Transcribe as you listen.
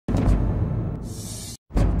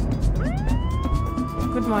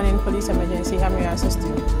Good morning, police emergency. How may I assist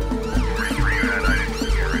you?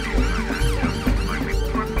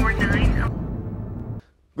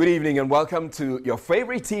 Good evening and welcome to your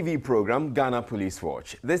favorite TV program, Ghana Police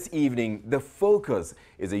Watch. This evening, the focus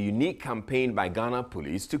is a unique campaign by Ghana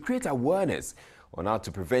Police to create awareness on how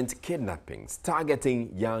to prevent kidnappings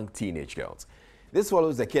targeting young teenage girls. This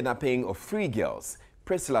follows the kidnapping of 3 girls,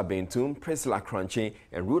 Priscilla Bentum, Priscilla Crunchy,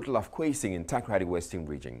 and Ruth Love Kwesing in Takrady Western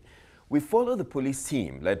Region. We follow the police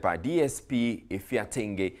team led by DSP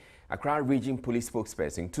Ifiatenge, Accra Region Police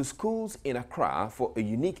spokesperson, to schools in Accra for a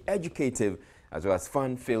unique educative as well as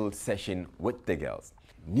fun-filled session with the girls.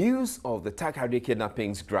 News of the Takrady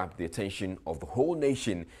kidnappings grabbed the attention of the whole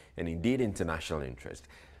nation and indeed international interest.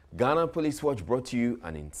 Ghana Police Watch brought to you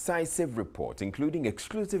an incisive report, including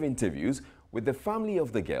exclusive interviews with the family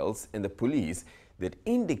of the girls and the police that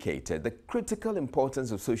indicated the critical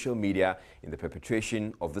importance of social media in the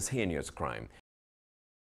perpetration of this heinous crime.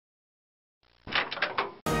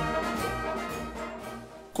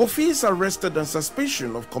 Kofi is arrested on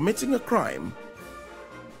suspicion of committing a crime.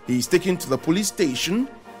 He is taken to the police station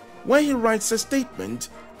where he writes a statement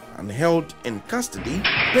and held in custody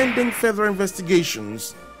pending further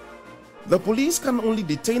investigations. The police can only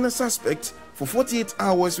detain a suspect for 48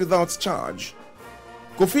 hours without charge.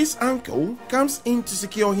 Kofi's uncle comes in to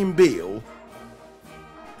secure him bail.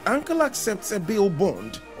 Uncle accepts a bail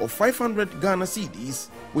bond of 500 Ghana cedis,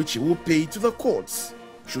 which he will pay to the courts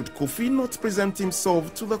should Kofi not present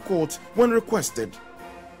himself to the court when requested.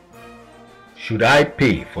 Should I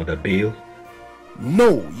pay for the bail?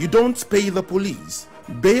 No, you don't pay the police.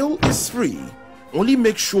 Bail is free. Only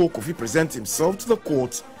make sure Kofi presents himself to the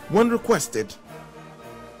court when requested.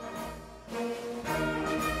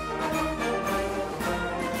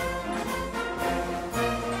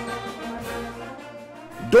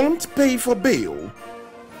 Don't pay for bail.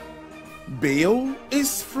 Bail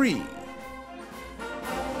is free.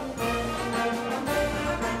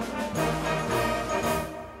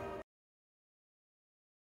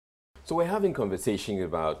 So we're having conversation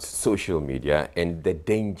about social media and the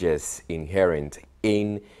dangers inherent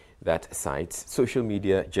in that site. Social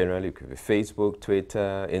media generally could be Facebook,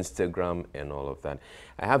 Twitter, Instagram, and all of that.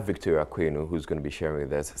 I have Victoria Kwenu who's going to be sharing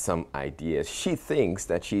with us some ideas. She thinks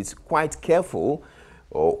that she's quite careful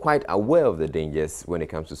or quite aware of the dangers when it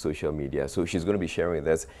comes to social media. So she's going to be sharing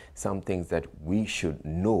with us some things that we should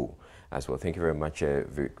know as well. Thank you very much,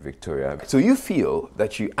 Victoria. So you feel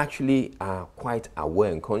that you actually are quite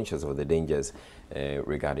aware and conscious of the dangers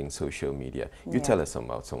regarding social media. You tell us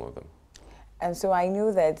about some of them. And so I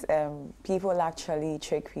knew that people actually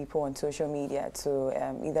trick people on social media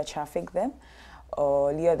to either traffic them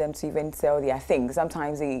or lure them to even sell their things.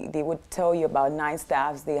 Sometimes they would tell you about nice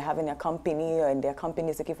staffs they have in a company, and their company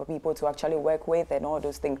is looking for people to actually work with and all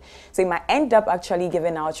those things. So you might end up actually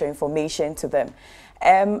giving out your information to them.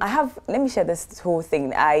 Let me share this whole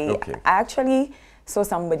thing. I actually saw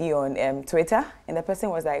somebody on Twitter, and the person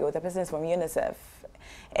was like, oh, the person is from UNICEF.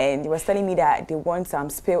 And he was telling me that they want some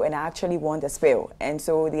spill, and I actually want the spill. And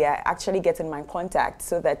so they are actually getting my contact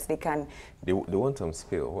so that they can... They want some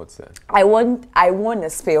spill? What's that? I want a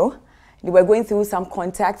spill. They were going through some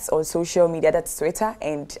contacts on social media, that's Twitter,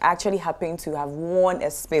 and actually happened to have won a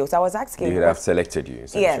spill. So I was asking... They have selected you,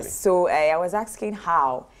 essentially. Yes. So I was asking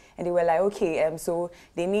how. And they were like, okay, so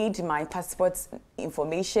they need my passport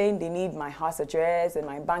information, they need my house address and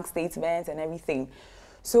my bank statements and everything.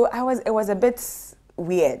 So it was a bit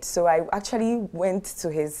weird. So I actually went to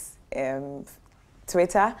his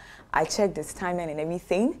Twitter. I checked his timeline and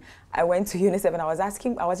everything. I went to UNICEF and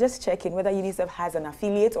I was just checking whether UNICEF has an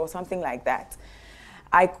affiliate or something like that.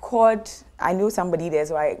 I called, I knew somebody there,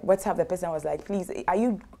 so I WhatsApped the person. I was like, please,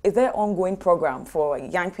 is there an ongoing program for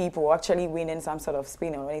young people actually winning some sort of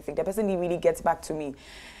spin or anything? The person didn't really get back to me.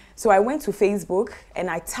 So I went to Facebook and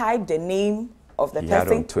I typed the name of the person. Had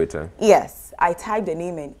on Twitter? Yes, I typed the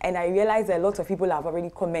name in, and I realized that a lot of people have already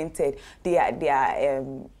commented their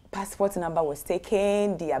passport number was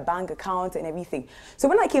taken, their bank account and everything. So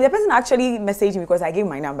when I came, the person actually messaged me because I gave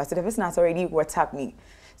my number, so the person has already WhatsApped me.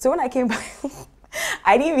 So when I came back,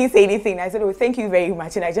 I didn't even say anything. I said, oh, thank you very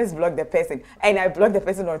much, and I just blocked the person. And I blocked the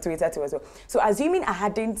person on Twitter too as well. So assuming I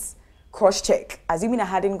hadn't cross-checked, assuming I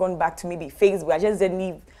hadn't gone back to maybe Facebook, I just didn't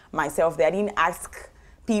leave myself there. I didn't ask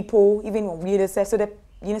people, even on UNICEF, so the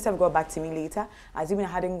UNICEF got back to me later. Assuming I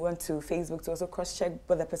hadn't gone to Facebook to also cross-check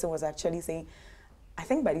what the person was actually saying, I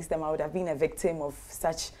think by this time I would have been a victim of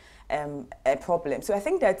such a problem. So I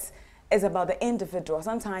think that it's about the individual.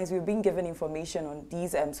 Sometimes we're being given information on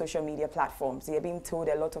these social media platforms. You're being told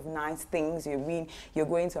a lot of nice things. You're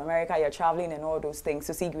going to America, you're traveling and all those things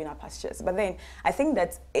to see greener pastures. But then I think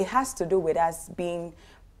that it has to do with us being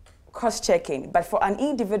cross-checking. But for an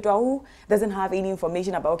individual who doesn't have any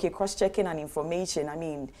information about, okay, cross-checking and information, I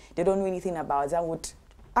mean, they don't know anything about that, would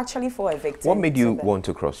actually fall a victim. What made you want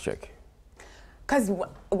to cross-check? Because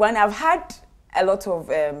when I've had a lot of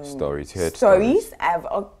stories, I've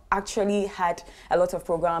actually had a lot of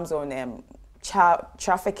programs on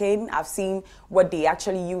trafficking. I've seen what they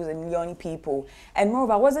actually use in young people. And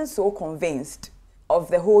moreover, I wasn't so convinced of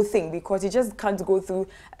the whole thing because you just can't go through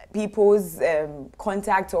people's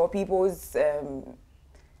contact or people's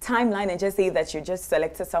timeline and just say that you just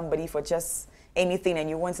selected somebody for just anything and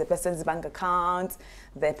you want the person's bank account,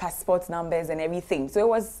 their passport numbers and everything. So it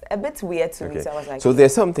was a bit weird to me. So I was like, so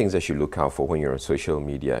there's some things that you look out for when you're on social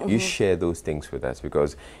media. You share those things with us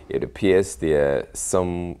because it appears there are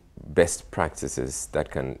some best practices that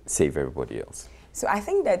can save everybody else. So I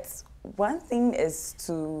think that one thing is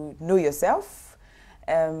to know yourself.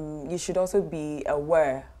 You should also be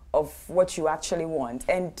aware of what you actually want.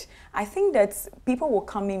 And I think that people will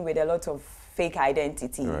come in with a lot of fake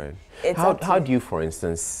identity. Right. How do you, for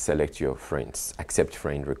instance, select your friends, accept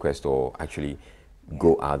friend request, or actually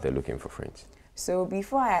go out there looking for friends? So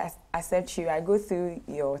before I accept you, I go through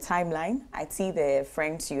your timeline. I see the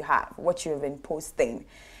friends you have, what you have been posting.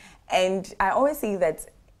 And I always say that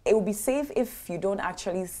it will be safe if you don't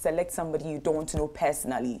actually select somebody you don't know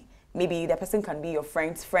personally. Maybe the person can be your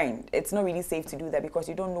friend's friend. It's not really safe to do that because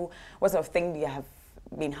you don't know what sort of thing you have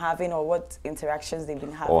been having or what interactions they've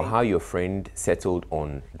been having. Or how your friend settled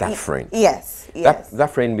on that friend. Yes, yes.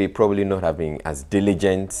 That friend may probably not have been as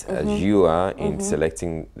diligent as you are in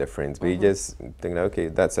selecting the friends, but you just think, okay,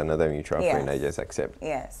 that's another mutual friend, I just accept.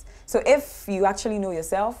 Yes. So if you actually know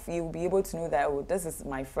yourself, you'll be able to know that, oh, this is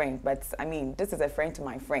my friend, but I mean, this is a friend to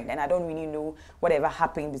my friend, and I don't really know whatever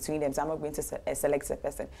happened between them, so I'm not going to select the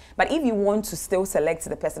person. But if you want to still select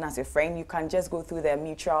the person as your friend, you can just go through their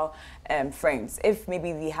mutual friends. If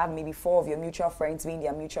maybe they have maybe 4 of your mutual friends being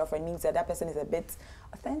their mutual friend, means that that person is a bit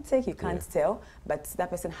authentic, you can't tell, but that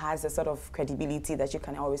person has a sort of credibility that you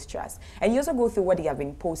can always trust. And you also go through what they have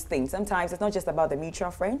been posting. Sometimes it's not just about the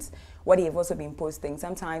mutual friends, what they have also been posting.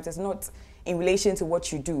 Sometimes it's not in relation to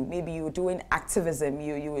what you do. Maybe you're doing activism,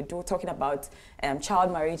 you were talking about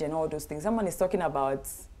child marriage and all those things. Someone is talking about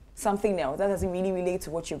something else that doesn't really relate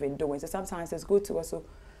to what you've been doing. So sometimes it's good to also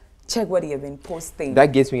check what you have been posting.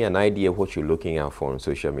 That gives me an idea of what you're looking out for on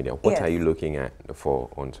social media. What are you looking at for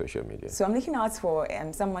on social media? So I'm looking out for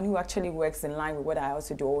someone who actually works in line with what I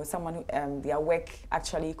also do, or someone who their work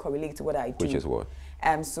actually correlates to what I do. Which is what?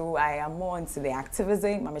 So I am more into the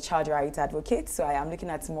activism. I'm a child rights advocate, so I am looking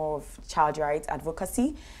at more of child rights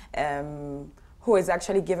advocacy, who is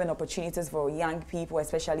actually giving opportunities for young people,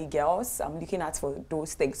 especially girls. I'm looking at for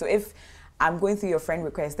those things. So if I'm going through your friend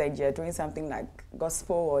request and you're doing something like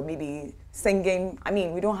gospel or maybe singing, I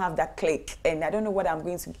mean, we don't have that click, and I don't know what I'm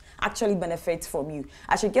going to actually benefit from you.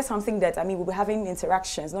 I should get something that, I mean, we'll be having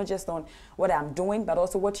interactions, not just on what I'm doing, but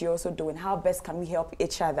also what you're also doing. How best can we help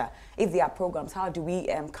each other? If there are programs, how do we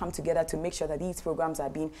come together to make sure that these programs are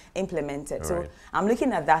being implemented? So I'm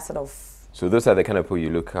looking at that sort of. So those are the kind of people you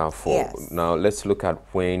look out for. Yes. Now let's look at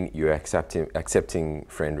when you're accepting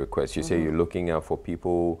friend requests. You say you're looking out for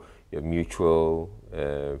people, your mutual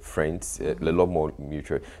friends, a lot more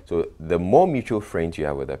mutual. So the more mutual friends you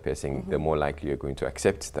have with that person, the more likely you're going to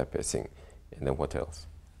accept that person. And then what else?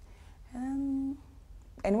 And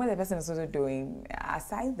what the person is also doing.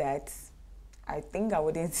 Aside that, I think I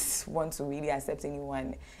wouldn't want to really accept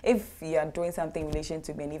anyone. If you're doing something in relation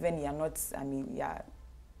to me, and even you're not, I mean,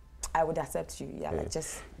 I would accept you, like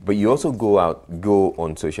just. But you also go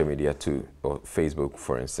on social media too, or Facebook,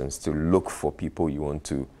 for instance, to look for people you want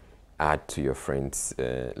to add to your friends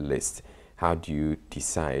list. How do you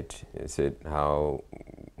decide? Is it how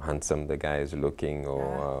handsome the guy is looking,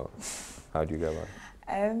 or how do you go about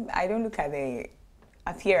it? I don't look at the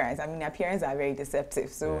appearance. I mean, appearances are very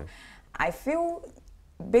deceptive. So I feel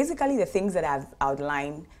basically the things that I've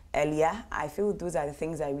outlined earlier, I feel those are the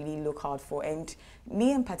things I really look out for. And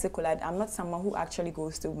me in particular, I'm not someone who actually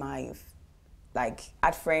goes to my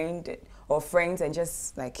add friend or friends and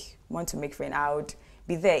just like want to make friend out.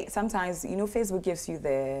 Be there. Sometimes, you know, Facebook gives you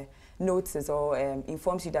the notices or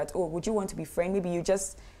informs you that, oh, would you want to be friend? Maybe you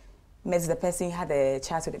just met the person, you had a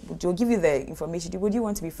chat with it, they'll give you the information. Would you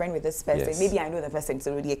want to be friend with this person? Yes. Maybe I know the person,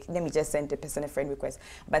 so let me just send the person a friend request.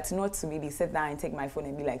 But not to maybe sit down and take my phone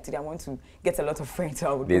and be like, today I want to get a lot of friends. So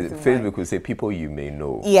I would go through Facebook will say people you may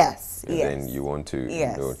know. Yes, And yes. then you want to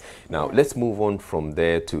Yes. know. Now, let's move on from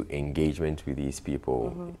there to engagement with these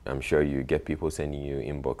people. I'm sure you get people sending you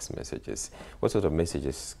inbox messages. What sort of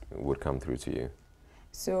messages would come through to you?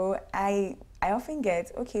 So I often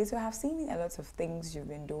get, okay, so I've seen a lot of things you've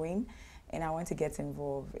been doing and I want to get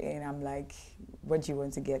involved. And I'm like, what do you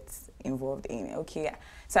want to get involved in? Okay,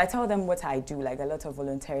 so I tell them what I do, like a lot of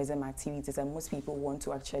volunteerism activities, and most people want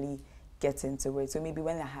to actually get into it. So maybe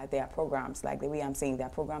when they had their programs, like the way I'm saying their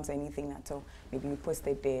programs or anything at all, maybe you post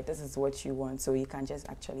it there, this is what you want, so you can just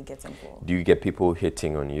actually get involved. Do you get people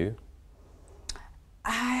hitting on you?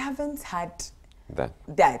 I haven't had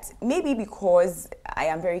that. Maybe because I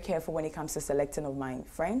am very careful when it comes to selecting of my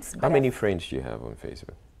friends. How many friends do you have on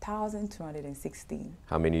Facebook? 1,216.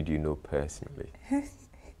 How many do you know personally? It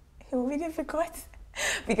will be difficult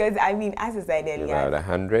because I mean, as I said earlier, About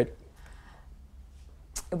 100?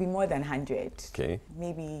 It'll be more than 100. Okay.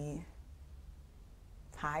 Maybe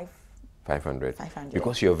 500. 500.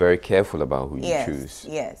 Because you're very careful about who you choose.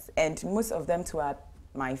 Yes, and most of them too are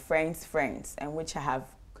my friends' friends, and which they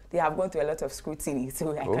have gone through a lot of scrutiny,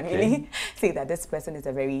 so I can really say that this person is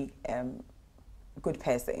a very good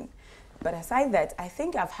person. But aside that, I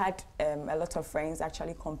think I've had a lot of friends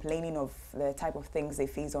actually complaining of the type of things they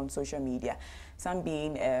face on social media. Some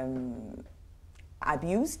being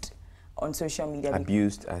abused on social media.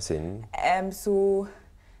 Abused as in? So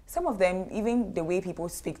some of them, even the way people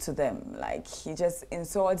speak to them, like he just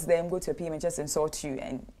insults them, go to a PM and just insult you,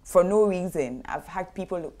 and for no reason. I've had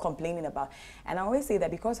people complaining about, and I always say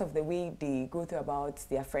that because of the way they go through about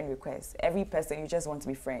their friend requests, every person, you just want to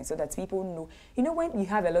be friends, so that people know, you know, when you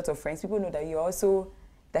have a lot of friends, people know that you're also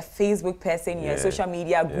the Facebook person, you're a social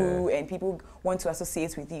media guru, and people want to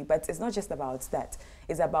associate with you. But it's not just about that.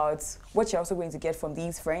 It's about what you're also going to get from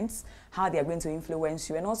these friends, how they are going to influence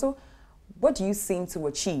you, and also what do you seem to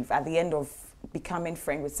achieve at the end of becoming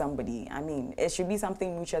friend with somebody. I mean, it should be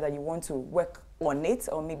something mutual that you want to work on it,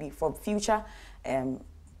 or maybe for future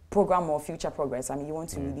program or future progress. I mean, you want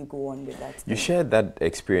to really go on with that. You shared that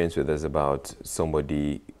experience with us about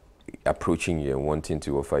somebody approaching you and wanting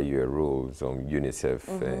to offer you a role, some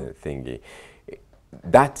UNICEF thingy.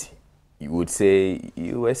 That, you would say,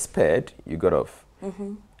 you were spared, you got off.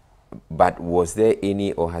 But was there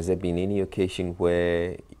any, or has there been any occasion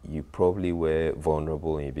where you probably were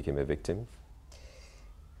vulnerable and you became a victim?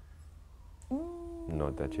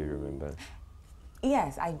 Not that you remember.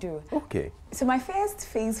 Yes, I do. Okay. So my first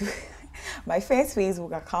Facebook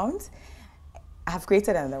account, I have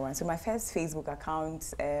created another one. So my first Facebook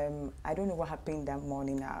account, I don't know what happened that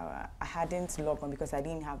morning. I hadn't logged on because I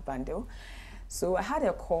didn't have bundle. So I had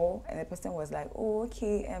a call and the person was like, oh,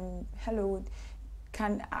 okay, hello,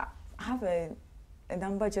 can I have a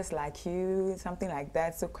number just like you, something like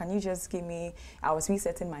that. So can you just give me, I was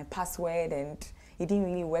resetting my password and it didn't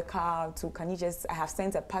really work out. So can you just, I have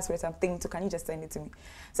sent a password something, so can you just send it to me?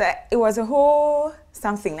 So it was a whole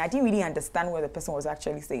something. I didn't really understand what the person was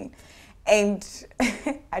actually saying. And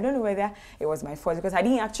I don't know whether it was my fault because I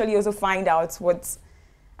didn't actually also find out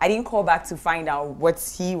I didn't call back to find out what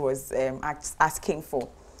he was asking for.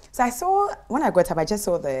 So I saw, when I got up, I just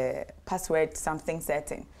saw the password something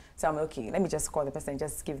certain. So I'm okay, let me just call the person and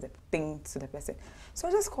just give the thing to the person. So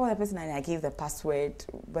I just called the person and I gave the password,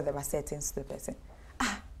 whatever settings to the person.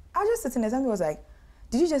 I was just sitting there, somebody was like,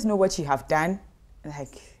 did you just know what you have done?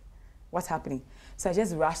 Like, what's happening? So I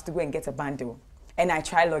just rushed to go and get a bundle. And I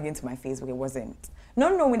tried logging into my Facebook, it wasn't.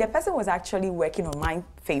 Not knowing the person was actually working on my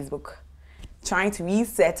Facebook, trying to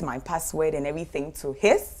reset my password and everything to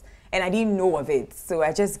his, and I didn't know of it. So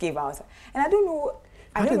I just gave out. And I don't know.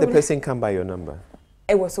 How did the person come by your number?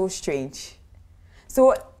 It was so strange.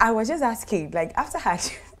 So I was just asking, like after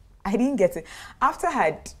I didn't get it. After I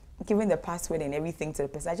had given the password and everything to the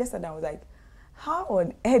person, I just sat down, I was like, how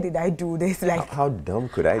on earth did I do this? Like, how dumb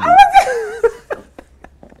could I be?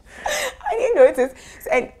 I didn't notice.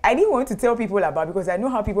 And I didn't want to tell people about it because I know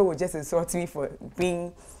how people would just insult me for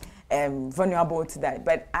being vulnerable to that.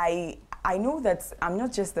 But I know that I'm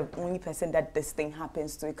not just the only person that this thing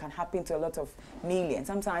happens to. It can happen to a lot of millions.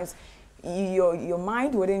 Sometimes your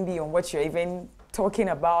mind wouldn't be on what you're even talking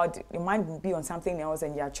about. Your mind would be on something else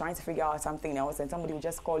and you're trying to figure out something else and somebody will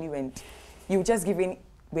just call you and you just give in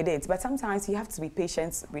with it. But sometimes you have to be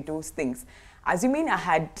patient with those things. Assuming I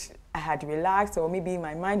had relaxed or maybe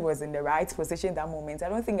my mind was in the right position that moment, I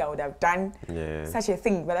don't think I would have done such a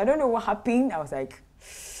thing. But I don't know what happened. I was like,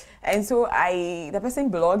 And so the person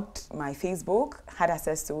blocked my Facebook, had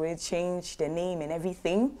access to it, changed the name and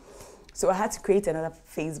everything. So I had to create another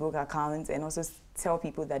Facebook account and also tell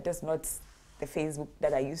people that that's not the Facebook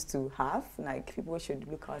that I used to have. Like, people should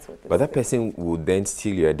look out for this. But that person would then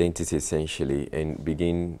steal your identity essentially and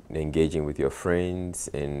begin engaging with your friends,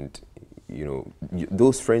 and you know,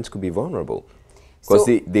 those friends could be vulnerable. Because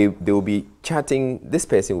so they will be chatting, this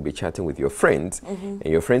person will be chatting with your friends, and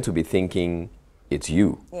your friends will be thinking it's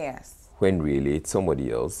you. Yes. When really it's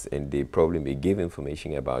somebody else, and they probably may give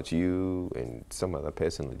information about you and some other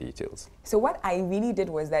personal details. So what I really did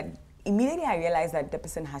was that immediately I realized that the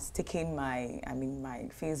person has taken my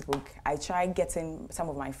Facebook. I tried getting some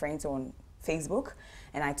of my friends on Facebook,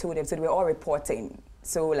 and I told them, so they were all reporting.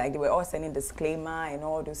 So like they were all sending disclaimer and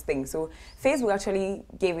all those things. So Facebook actually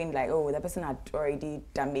gave in like, oh, the person had already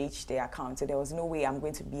damaged their account, so there was no way I'm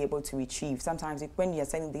going to be able to retrieve. Sometimes when you're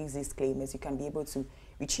sending these disclaimers, you can be able to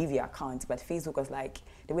retrieve your account, but Facebook was like,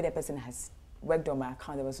 the way the person has worked on my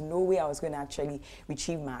account, there was no way I was going to actually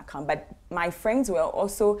retrieve my account. But my friends were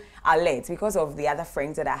also alert because of the other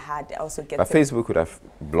friends that I had also get. But Facebook could have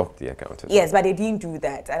blocked the account. Yes, but they didn't do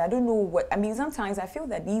that, and I don't know what. I mean, sometimes I feel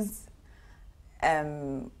that these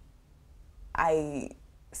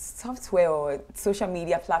software or social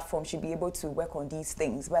media platforms should be able to work on these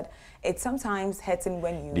things, but it's sometimes hurting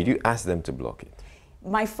when you. Did you ask them to block it?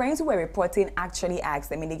 My friends who were reporting actually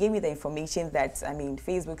asked. I mean, they gave me the information that,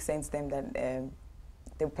 Facebook sends them that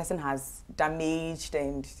the person has damaged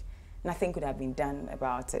and nothing could have been done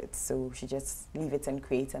about it. So she just leave it and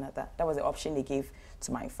create another. That was the option they gave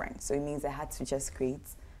to my friends. So it means I had to just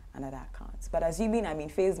create another account. But assuming,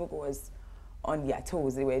 Facebook was on their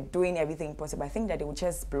toes, they were doing everything possible, I think that they would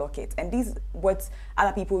just block it. And these what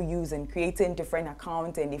other people use in creating different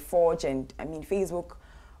accounts, and they forge, and Facebook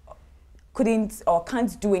couldn't or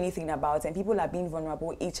can't do anything about it, and people are being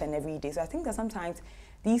vulnerable each and every day. So I think that sometimes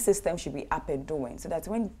these systems should be up and doing, so that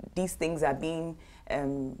when these things are being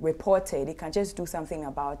reported, they can just do something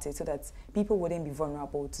about it, so that people wouldn't be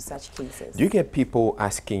vulnerable to such cases. Do you get people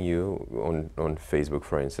asking you on Facebook,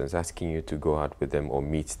 for instance, asking you to go out with them or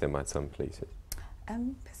meet them at some places?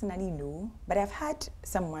 Personally, no, but I've had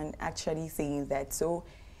someone actually saying that. So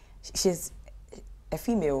she's a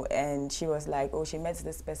female, and she was like, oh, she met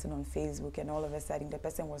this person on Facebook, and all of a sudden the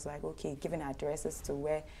person was like, okay, giving addresses to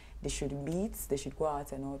where they should meet, they should go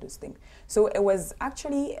out and all those things. So it was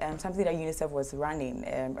actually something that UNICEF was running,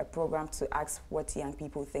 a program to ask what young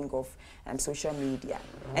people think of social media.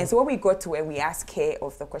 And so when we got to where we asked her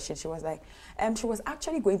of the question, she was like, she was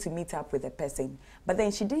actually going to meet up with the person, but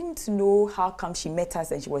then she didn't know how come she met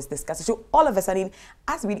us, and she was discussing. So all of a sudden,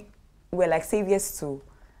 as we were like saviors to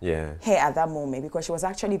her at that moment, because she was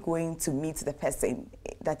actually going to meet the person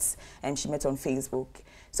that she met on Facebook.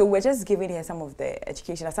 So we're just giving her some of the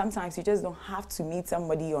education. And sometimes you just don't have to meet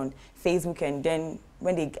somebody on Facebook, and then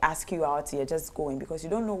when they ask you out, you're just going, because you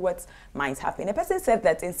don't know what might happen. The person said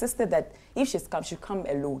that, insisted that if she's come, she come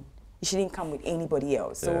alone. She didn't come with anybody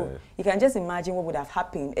else. So you can just imagine what would have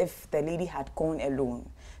happened if the lady had gone alone.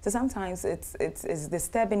 So sometimes it's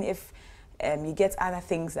disturbing if you get other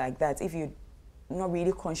things like that. If you're not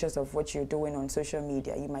really conscious of what you're doing on social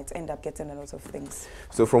media, you might end up getting a lot of things.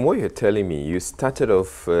 So from what you're telling me, you started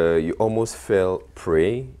off, you almost fell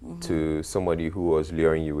prey to somebody who was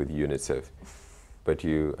luring you with UNICEF, but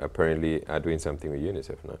you apparently are doing something with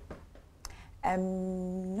UNICEF now.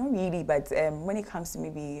 Not really, but when it comes to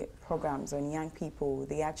maybe programs on young people,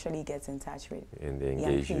 they actually get in touch with and they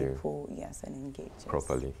engage young people, yes, and engage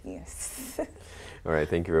properly. Yes. All right,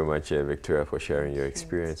 thank you very much, Victoria, for sharing your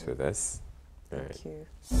experience with us. Thank you.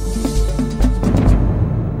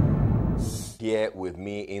 Here with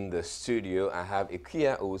me in the studio, I have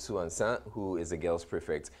Ikuya Owusu-Ansah, who is the girls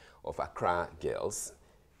prefect of Accra Girls.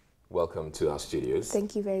 Welcome to our studios.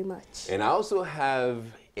 Thank you very much. And I also have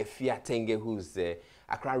Efia Tenge, who's the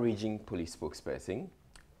Accra Region Police spokesperson.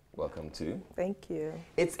 Welcome too. Thank you.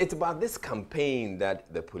 It's about this campaign that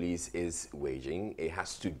the police is waging. It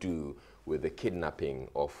has to do with the kidnapping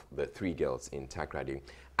of the 3 girls in Takoradi.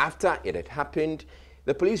 After it had happened,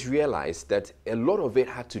 the police realized that a lot of it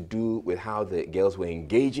had to do with how the girls were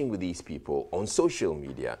engaging with these people on social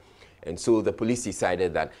media. And so the police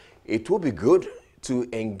decided that it would be good to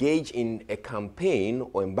engage in a campaign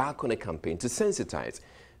or embark on a campaign to sensitize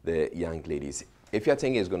the young ladies. Efia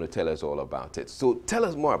Tenge is going to tell us all about it. So tell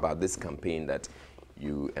us more about this campaign that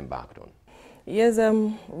you embarked on. Yes,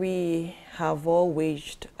 we have all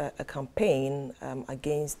waged a campaign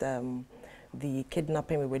against the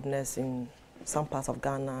kidnapping we witnessed in some parts of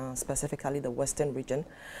Ghana, specifically the Western region.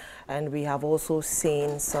 And we have also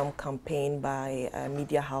seen some campaign by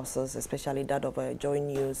media houses, especially that of Joy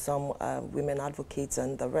News, some women advocates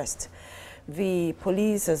and the rest. The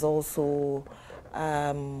police is also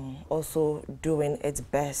doing its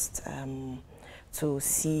best to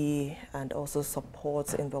see and also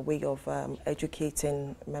support in the way of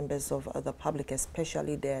educating members of the public,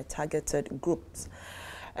 especially their targeted groups.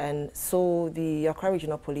 And so the Accra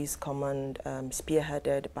Regional Police Command,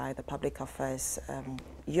 spearheaded by the Public Affairs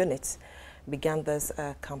Unit, began this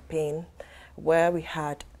campaign where we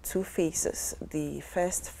had two phases. The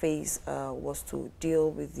first phase was to deal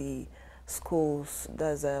with the schools,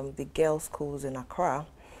 there's the girls' schools in Accra,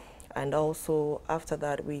 and also after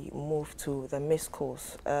that we moved to the mixed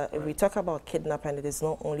schools. If we talk about kidnapping, it is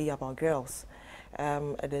not only about girls.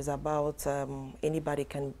 It is about anybody,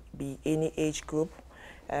 can be any age group.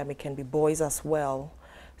 It can be boys as well.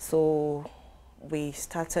 So we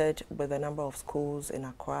started with a number of schools in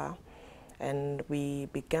Accra, and we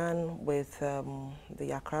began with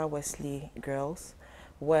the Accra Wesley girls,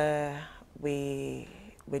 where we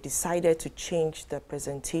decided to change the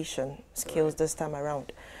presentation skills this time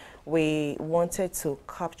around. We wanted to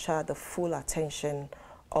capture the full attention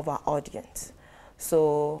of our audience.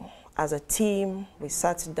 So as a team, we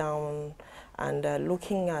sat down and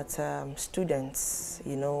looking at students,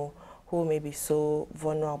 you know, who may be so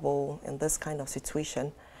vulnerable in this kind of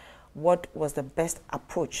situation, what was the best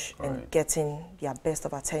approach in getting their best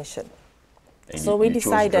of attention? And so we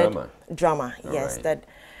decided drama, yes, that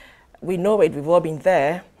we know it, we've all been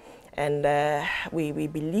there, and we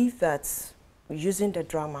believe that using the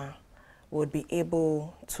drama would be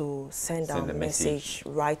able to send out a message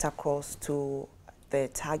right across to the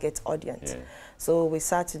target audience. Yeah. So we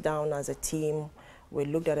sat down as a team, we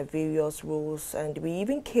looked at the various rules, and we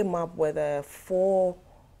even came up with 4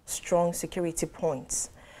 strong security points.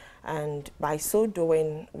 And by so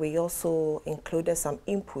doing, we also included some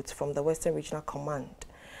input from the Western Regional Command.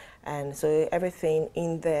 And so everything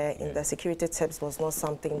in there, in the security tips, was not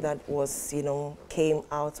something that was, you know, came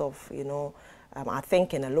out of, you know, our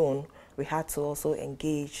thinking alone. We had to also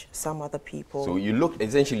engage some other people. So you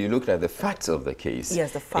essentially looked at the facts of the case.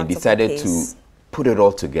 Yes, the facts, and decided to put it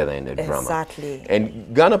all together in a drama. Exactly.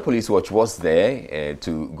 And Ghana Police Watch was there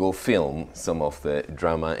to go film some of the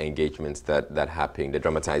drama engagements that happened, the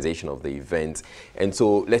dramatization of the event. And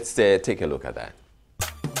so let's take a look at that.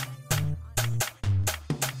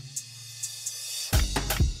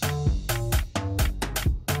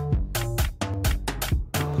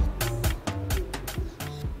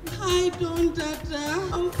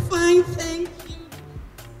 I'm fine, thank you.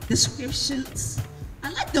 Descriptions,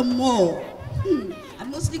 I like the mall. I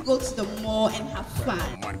mostly go to the mall and have fun.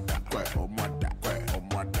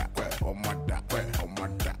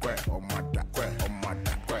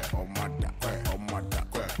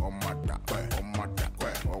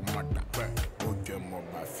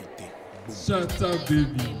 Shut up,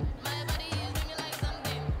 baby.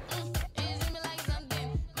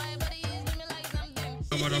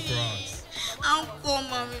 Mother for us. I'll call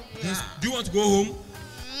mommy. Yes. Do you want to go home?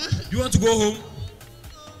 Do you want to go home?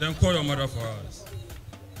 Then call your mother for us.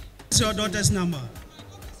 What's your daughter's number?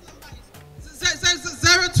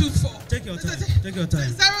 024. Take your time. Take your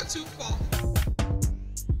time. 024.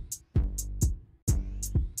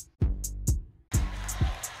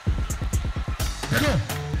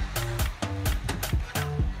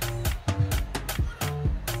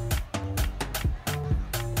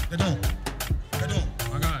 Go.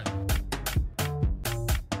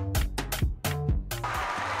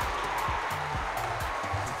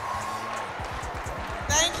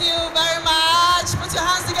 Thank you very much. Put your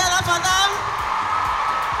hands together for them.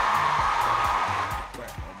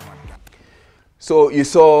 So you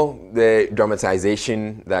saw the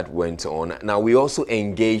dramatization that went on. Now we also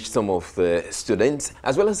engaged some of the students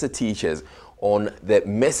as well as the teachers on the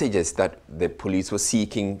messages that the police were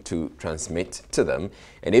seeking to transmit to them,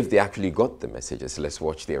 and if they actually got the messages. Let's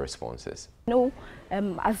watch their responses. No,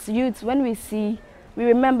 as youths, when we see, we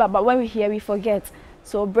remember, but when we hear, we forget.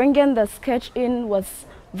 So bringing the sketch in was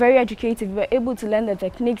very educative. We were able to learn the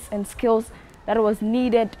techniques and skills that was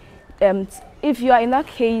needed. If you are in that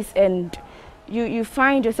case and you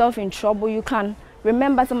find yourself in trouble, you can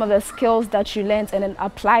remember some of the skills that you learned and then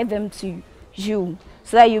apply them to you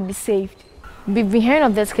so that you'll be saved. We've been hearing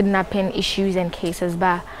of this kidnapping issues and cases,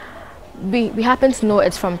 but we happen to know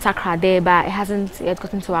it's from Takra there, but it hasn't yet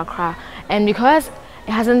gotten to Accra. And because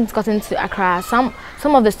it hasn't gotten to Accra, some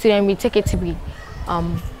of the students, we take it to be,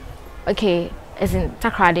 okay, it's in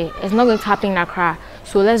Takra there. It's not going to happen in Accra.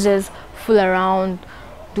 So let's just fool around,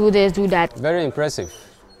 do this, do that. Very impressive.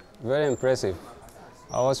 very impressive.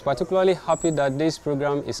 I was particularly happy that this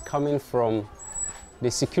program is coming from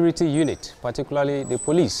the security unit, particularly the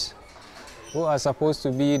police, who are supposed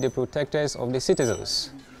to be the protectors of the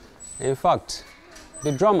citizens. In fact,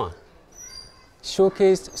 the drama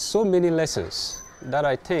showcased so many lessons that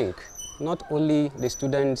I think not only the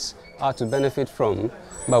students are to benefit from,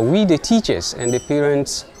 but we the teachers and the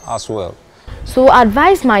parents as well. So I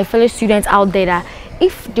advise my fellow students out there that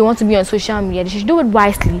if they want to be on social media, they should do it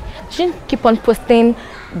wisely. They shouldn't keep on posting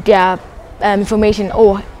their information.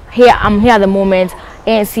 Oh, I'm here at the moment,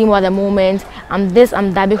 and see more at the moment, I'm this,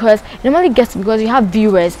 I'm that, because it normally gets because you have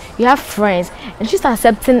viewers, you have friends, and just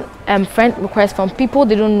accepting friend requests from people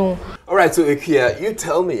they don't know. All right, so Ikia, you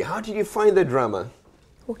tell me, how did you find the drama?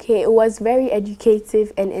 Okay, it was very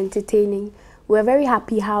educative and entertaining. We were very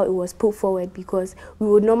happy how it was put forward, because we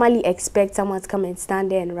would normally expect someone to come and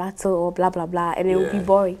stand there and rattle or blah, blah, blah, and it would be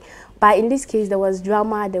boring. But in this case, there was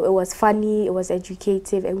drama, it was funny, it was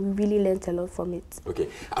educative, and we really learned a lot from it. Okay,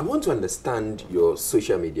 I want to understand your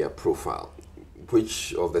social media profile.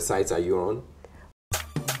 Which of the sites are you on?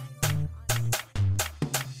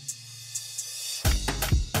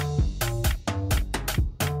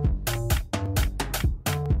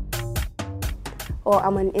 Oh,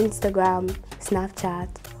 I'm on Instagram, Snapchat,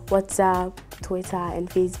 WhatsApp, Twitter, and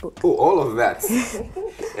Facebook. Oh, all of that.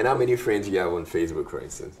 And how many friends do you have on Facebook, for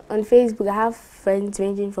instance? On Facebook, I have friends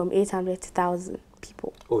ranging from 800 to 1,000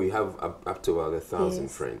 people. Oh, you have up to about 1,000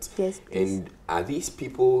 friends. Yes, please. And are these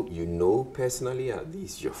people you know personally? Are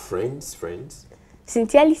these your friends?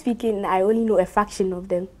 Sincerely speaking, I only know a fraction of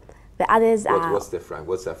them. The others are...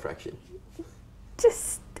 What's that fraction?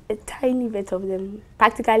 Just a tiny bit of them.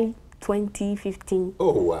 Practically 20, 15.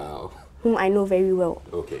 Oh, wow. Whom I know very well.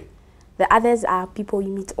 Okay. The others are people you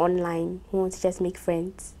meet online who want to just make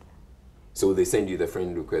friends. So they send you the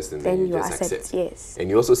friend request and then you just accept. Yes. And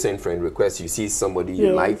you also send friend requests. You see somebody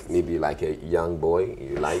you like, maybe like a young boy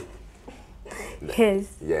you like.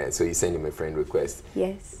 Yes. Yeah, so you send him a friend request.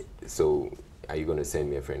 Yes. So are you going to send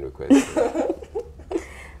me a friend request?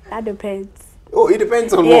 That depends. Oh, it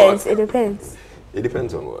depends on what? Yes, it depends. It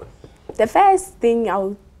depends on what? The first thing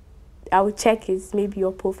I would check is maybe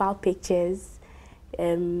your profile pictures,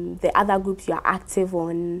 the other groups you are active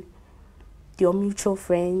on, your mutual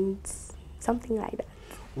friends, something like that.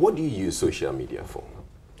 What do you use social media for?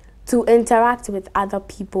 To interact with other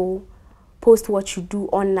people, post what you do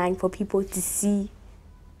online for people to see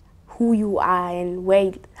who you are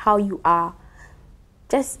and how you are.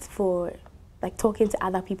 Just for like talking to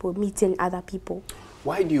other people, meeting other people.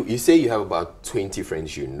 Why do you say you have about 20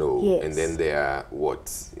 friends you know, yes. And then there are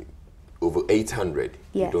what, over 800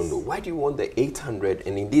 yes. you don't know? Why do you want the 800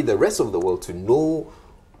 and indeed the rest of the world to know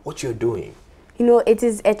what you're doing? You know, it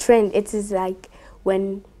is a trend. It is like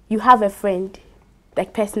when you have a friend,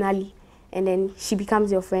 like personally, and then she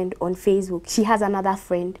becomes your friend on Facebook. She has another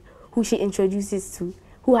friend who she introduces to,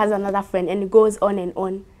 who has another friend, and it goes on and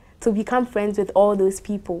on to become friends with all those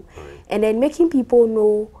people. Right. And then making people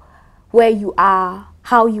know where you are,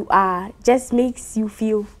 how you are, just makes you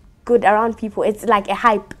feel good around people. It's like a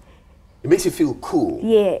hype. It makes you feel cool.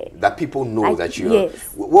 Yeah. That people know like, that you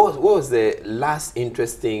yes. are. What was the last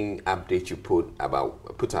interesting update you put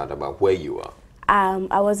out about where you are?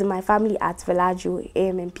 I was in my family at Villaggio,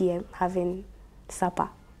 AM and PM, having supper.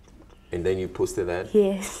 And then you posted that?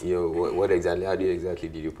 Yes. What exactly, how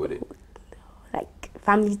did you put it? Like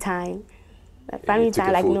family time. Like family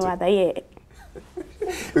time like no other, yeah.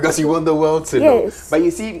 Because you want the world to yes. know. But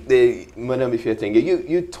you see, Madam Ifeatenge,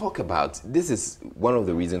 you talk about, this is one of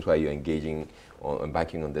the reasons why you're engaging or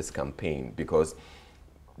embarking on this campaign, because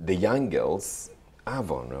the young girls are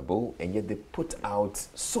vulnerable and yet they put out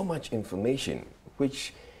so much information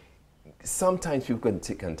which sometimes people can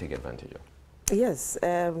take advantage of. Yes,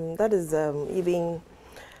 that is even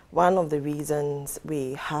one of the reasons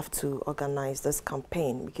we have to organize this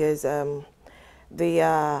campaign, because they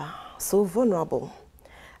are so vulnerable.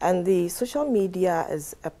 And the social media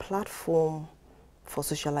is a platform for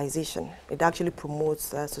socialization. It actually promotes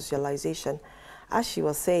socialization. As she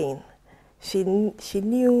was saying, she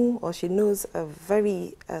knew or she knows a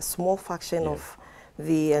very small fraction of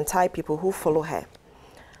the entire people who follow her.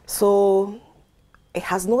 So it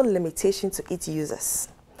has no limitation to its users.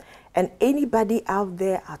 And anybody out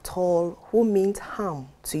there at all who means harm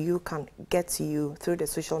to you can get to you through the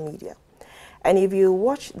social media. And if you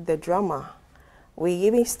watch the drama, we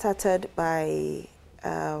even started by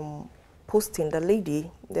posting the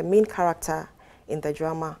lady, the main character in the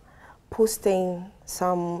drama, posting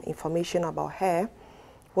some information about her,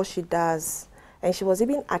 what she does, and she was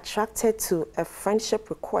even attracted to a friendship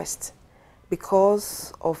request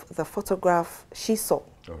because of the photograph she saw.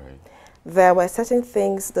 All right. There were certain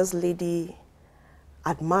things this lady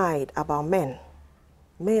admired about men.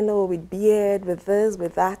 Men, oh, with beard, with this,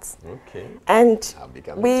 with that. Okay. And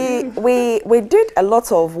we did a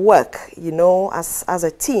lot of work, you know, as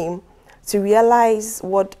a team to realize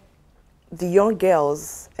what the young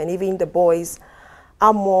girls and even the boys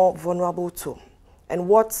are more vulnerable to and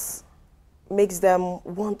what makes them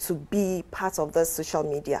want to be part of the social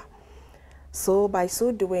media. So by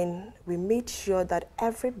so doing, we made sure that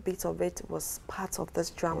every bit of it was part of this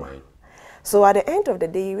drama. Right. So at the end of the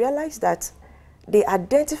day, you realize that they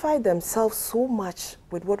identified themselves so much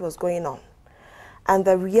with what was going on and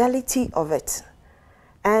the reality of it.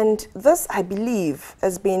 And this, I believe,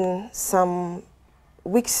 has been some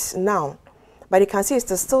weeks now, but you can see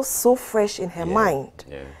it's still so fresh in her mind.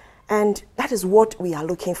 Yeah. And that is what we are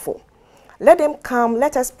looking for. Let them come,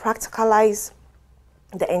 let us practicalize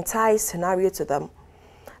the entire scenario to them.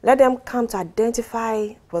 Let them come to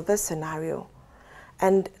identify with this scenario.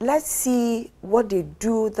 And let's see what they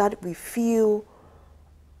do that we feel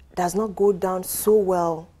does not go down so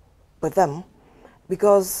well with them.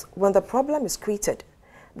 Because when the problem is created,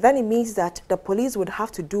 then it means that the police would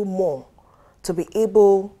have to do more to be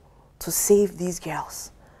able to save these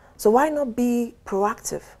girls. So why not be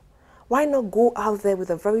proactive? Why not go out there with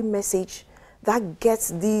a very message that gets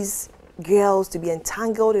these girls to be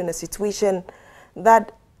entangled in a situation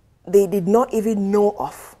that they did not even know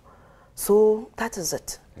of? So that is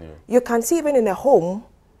it. Yeah. You can see even in a home,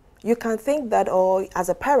 you can think that, or as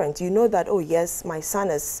a parent, you know that, oh yes, my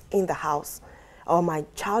son is in the house, or my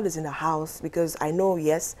child is in the house, because I know,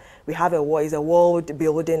 yes, we have a walled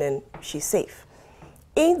building and she's safe.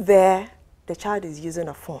 In there, the child is using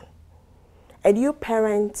a phone. And you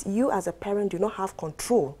as a parent do not have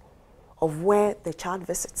control of where the child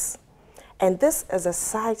visits. And this is a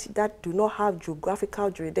site that do not have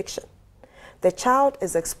geographical jurisdiction. The child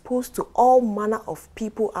is exposed to all manner of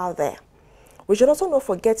people out there. We should also not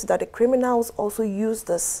forget that the criminals also use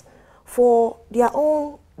this for their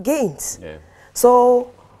own gains. Yeah.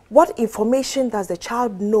 So what information does the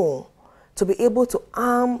child know to be able to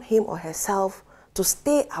arm him or herself to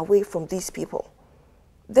stay away from these people?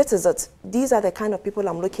 This is it. These are the kind of people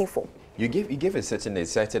I'm looking for. You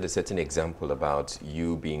cited a certain example about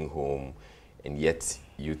you being home and yet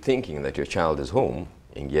you thinking that your child is home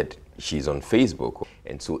and yet she's on Facebook,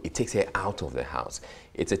 and so it takes her out of the house.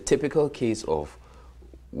 It's a typical case of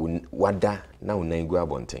wada na unengwa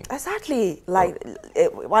bonting. Exactly, like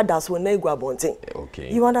what does unengwa bonting?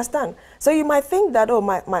 Okay. You understand? So you might think that, oh,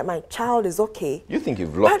 my child is okay. You think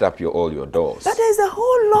you've locked up all your doors. But there's a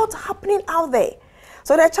whole lot happening out there.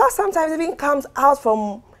 So the child sometimes even comes out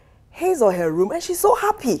from his or her room and she's so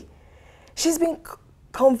happy. She's been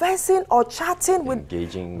conversing or chatting with,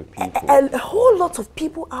 engaging with people. A whole lot of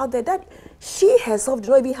people out there that she herself does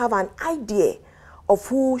not even have an idea of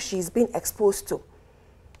who she's been exposed to.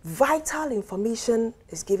 Vital information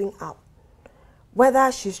is giving out.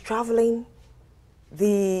 Whether she's traveling,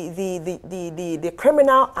 the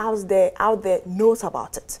criminal out there knows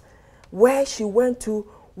about it. Where she went to,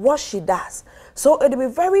 what she does. So it'll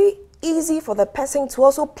be very easy for the person to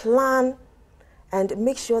also plan and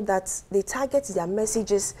make sure that they target their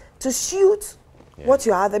messages to suit what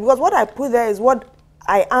you are there. Because what I put there is what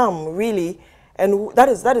I am, really, and that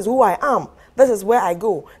is who I am. This is where I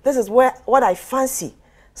go. This is what I fancy.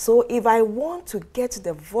 So if I want to get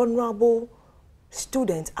the vulnerable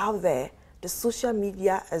students out there, the social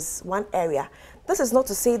media is one area. This is not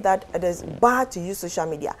to say that it is bad to use social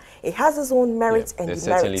media. It has its own merits and demerits.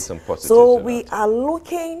 Certainly some positives. So we are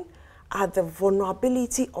looking at the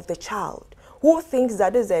vulnerability of the child, who thinks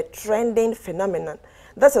that is a trending phenomenon.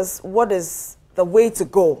 This is what is the way to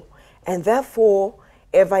go. And therefore,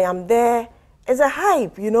 if I am there, it's a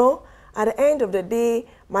hype, you know. At the end of the day,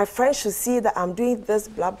 my friends should see that I'm doing this,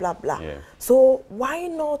 blah, blah, blah. Yeah. So why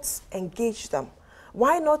not engage them?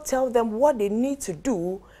 Why not tell them what they need to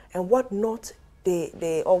do and what not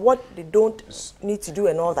what they don't need to do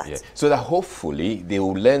and all that? Yeah. So that hopefully they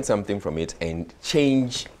will learn something from it and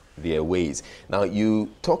change their ways. Now, you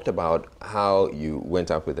talked about how you went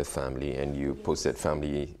up with the family and you posted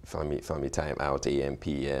family time out, AM,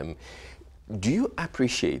 PM. Do you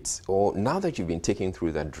appreciate, or now that you've been taken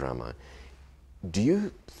through that drama, do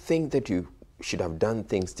you think that you should have done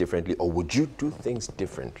things differently, or would you do things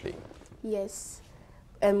differently? Yes.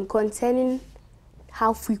 Concerning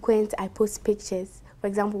how frequent I post pictures, for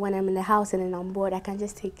example, when I'm in the house and then I'm bored, I can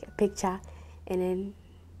just take a picture and then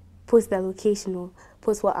post the location or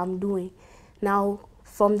post what I'm doing. Now,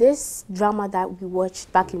 from this drama that we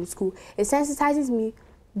watched back in school, it sensitizes me,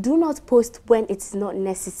 do not post when it's not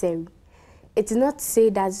necessary. it's not to say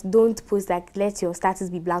that don't post, like let your status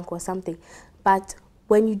be blank or something, but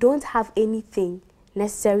when you don't have anything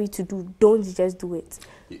necessary to do, don't just do it.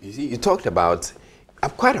 You see, you talked about,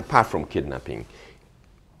 quite apart from kidnapping,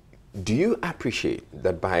 do you appreciate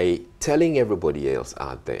that by telling everybody else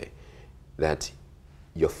out there that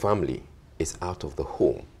your family is out of the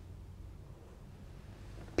home,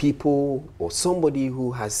 people or somebody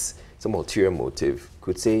who has some ulterior motive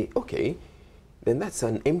could say, okay, then that's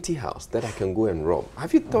an empty house that I can go and rob.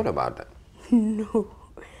 Have you thought about that? No,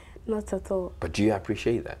 not at all. But do you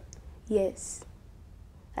appreciate that? Yes,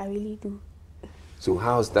 I really do. So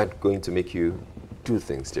how's that going to make you do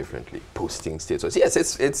things differently? Posting status. Yes,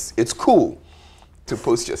 it's cool to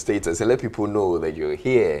post your status and let people know that you're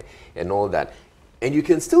here and all that. And you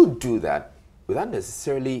can still do that without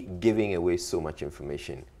necessarily giving away so much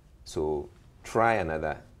information. So try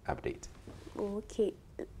another update. Okay.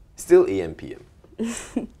 Still AM PM.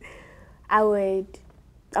 I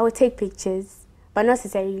would take pictures, but not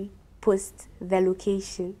necessarily post the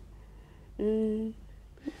location.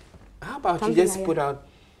 How about you just put out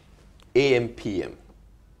AM PM,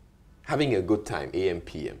 having a good time, AM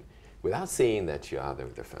PM, without saying that you're out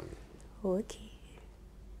of the family. Okay.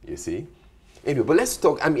 You see? Anyway, but let's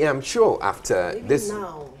talk. I mean, I'm sure after even this.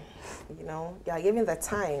 Now, you know, you are giving the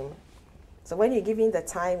time. So when you're giving the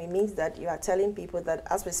time, it means that you are telling people that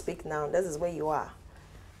as we speak now, this is where you are.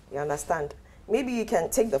 You understand? Maybe you can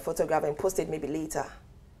take the photograph and post it maybe later,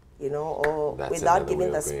 you know, or That's without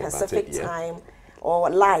giving the specific time, or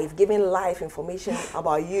giving live information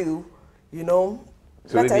about you, you know.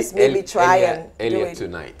 So let us maybe try and earlier do it.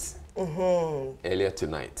 tonight. Earlier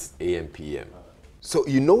tonight, AM PM. So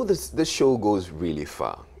you know this show goes really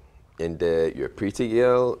far, and you're a pretty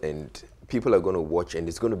girl, and people are going to watch, and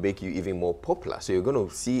it's going to make you even more popular. So you're going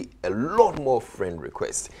to see a lot more friend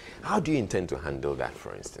requests. How do you intend to handle that,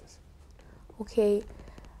 for instance? Okay,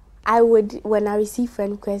 I would, when I receive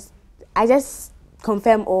friend requests, I just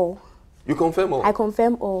confirm all. You confirm all? I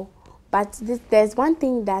confirm all. But there's one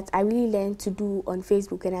thing that I really learned to do on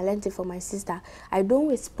Facebook, and I learned it from my sister. I don't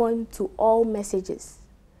respond to all messages.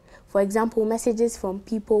 For example, messages from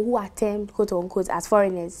people who are termed, quote unquote, as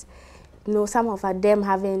foreigners. You know, some of them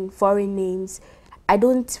having foreign names. I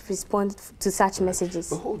don't respond to such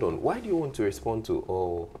messages. But hold on, why do you want to respond to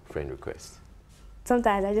all friend requests?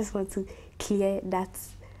 Sometimes I just want to clear that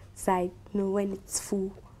side, you know, when it's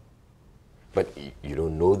full. But you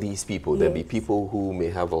don't know these people. Yes. There'll be people who may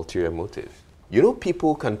have ulterior motives. You know,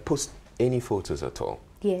 people can post any photos at all.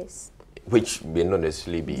 Yes. Which may not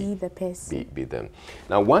necessarily be the person. Be them.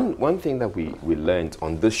 Now, one thing that we learned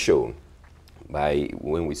on this show,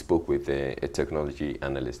 when we spoke with a technology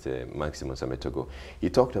analyst, Maximo Sametogo, he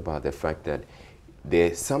talked about the fact that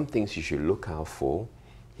there are some things you should look out for.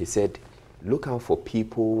 He said, look out for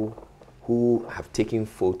people who have taken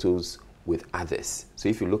photos with others. So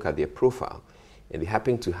if you look at their profile and they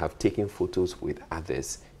happen to have taken photos with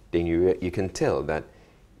others, then you can tell that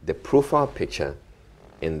the profile picture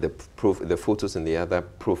and the photos in the other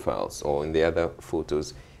profiles or in the other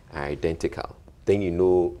photos are identical. Then you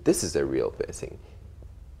know this is a real person.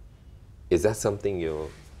 Is that something you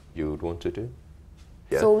would want to do?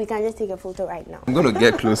 Yeah. So we can just take a photo right now. I'm going to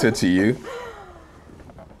get closer to you.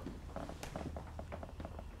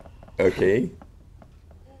 Okay.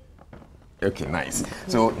 Okay, nice.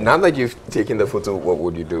 So now that you've taken the photo, what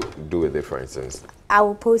would you do with it, for instance? I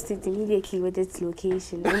will post it immediately with its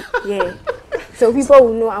location. Yeah. So people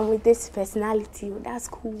will know I'm with this personality. Oh, that's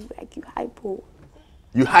cool. Like you hypo.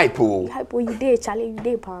 You hypo? You hypo, you did, Charlie, you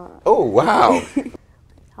did, pa. Oh, wow.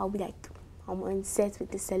 I'll be like, I'm on set with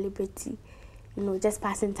the celebrity. You know, just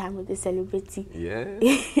passing time with the celebrity. Yeah. And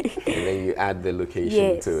then you add the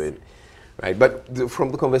location to it. Right. But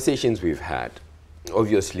from the conversations we've had,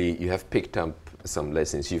 obviously you have picked up some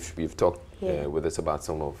lessons. You've talked with us about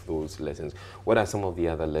some of those lessons. What are some of the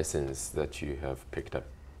other lessons that you have picked up?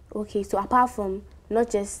 Okay, so apart from not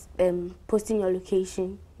just posting your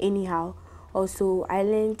location anyhow, also I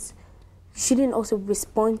learned you shouldn't also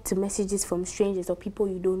respond to messages from strangers or people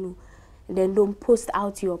you don't know. And then don't post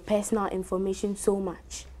out your personal information so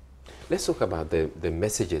much. Let's talk about the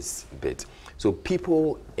messages bit. So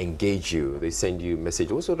people engage you, they send you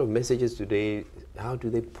messages. What sort of messages how do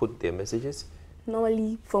they put their messages?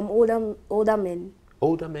 Normally from older men.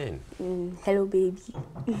 Older men? Hello, baby.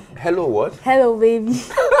 Hello what? Hello, baby.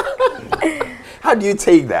 How do you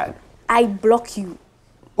take that? I block you.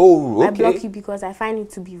 Oh, okay. I block you because I find it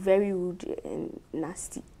to be very rude and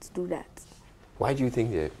nasty to do that. Why do you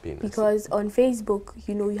think they're being nasty? Because on Facebook,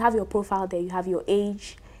 you know, you have your profile there, you have your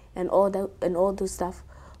age and all those stuff.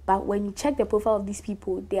 But when you check the profile of these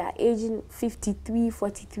people, they are aging 53,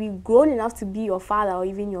 43, grown enough to be your father or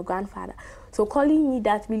even your grandfather. So calling me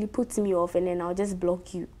that really puts me off, and then I'll just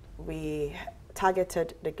block you. We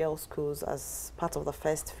targeted the girls' schools as part of the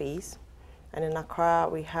first phase. And in Accra,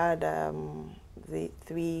 we had the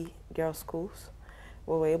 3 girls' schools.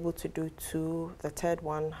 We were able to do 2. The third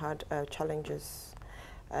one had challenges.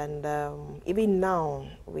 And even now,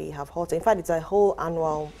 we have halted. In fact, it's a whole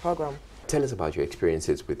annual program. Tell us about your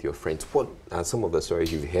experiences with your friends. What are some of the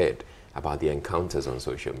stories you've heard about the encounters on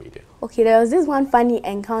social media? Okay, there was this one funny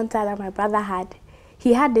encounter that my brother had.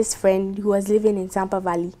 He had this friend who was living in Tampa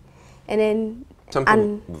Valley. And then...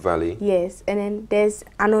 Tampa Valley? Yes. And then there's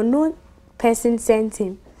an unknown person sent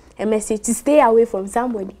him a message to stay away from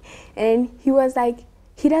somebody. And he was like,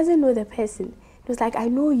 he doesn't know the person. He was like, I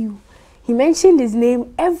know you. He mentioned his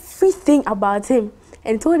name, everything about him,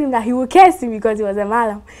 and told him that he would curse him because he was a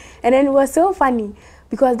malam. And then it was so funny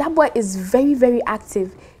because that boy is very, very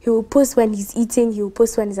active. He will post when he's eating, he will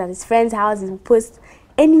post when he's at his friend's house, he will post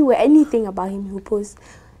anywhere, anything about him, he will post.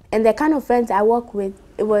 And the kind of friends I work with,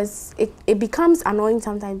 it becomes annoying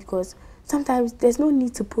sometimes because sometimes there's no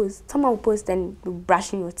need to post. Someone will post and you're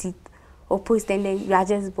brushing your teeth, or post and then you are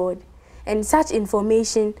just bored. And such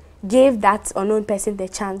information gave that unknown person the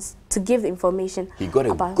chance to give the information. He got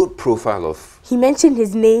a good profile of... He mentioned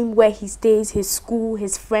his name, where he stays, his school,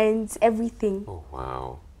 his friends, everything. Oh,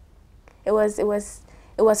 wow. It was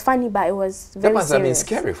funny, but it was very serious. That must have been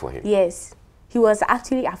scary for him. Yes. He was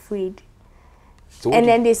actually afraid. So and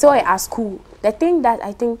then they saw it as cool. The thing that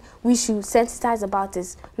I think we should sensitize about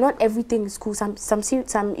is not everything is cool.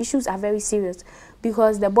 Some issues are very serious,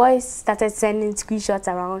 because the boys started sending screenshots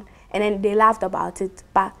around and then they laughed about it.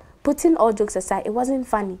 But putting all jokes aside, it wasn't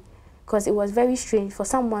funny because it was very strange for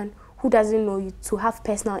someone who doesn't know you to have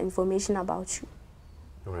personal information about you.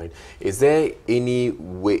 All right. Is there any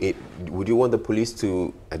way, would you want the police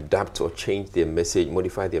to adapt or change their message,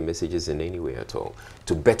 modify their messages in any way at all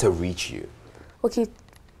to better reach you? Okay,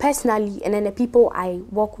 personally, and then the people I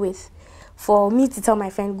work with, for me to tell my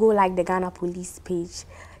friend, go like the Ghana police page,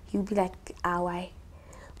 he'll be like, ah, why?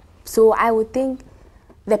 So I would think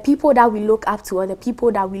the people that we look up to, or the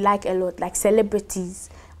people that we like a lot, like celebrities,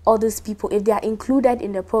 all those people, if they are included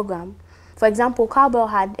in the program. For example, Cowbell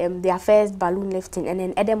had their first balloon lifting, and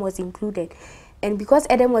then Edem was included. And because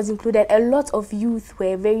Edem was included, a lot of youth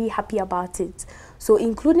were very happy about it. So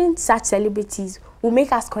including such celebrities will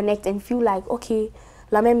make us connect and feel like, okay,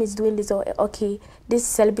 Lamem is doing this, or okay, this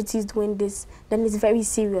celebrity is doing this. Then it's very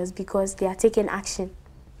serious because they are taking action.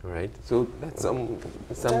 Right. So that's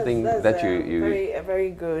something that's that a very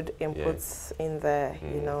good inputs in there,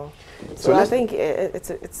 you know. So I think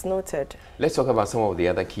it's noted. Let's talk about some of the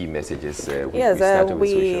other key messages.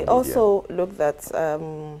 We also looked at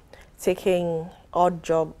taking odd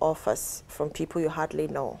job offers from people you hardly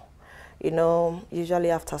know. You know, usually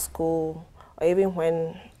after school, or even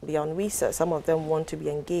when they're on research, some of them want to be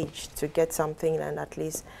engaged to get something, and at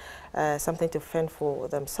least something to fend for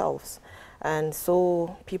themselves. And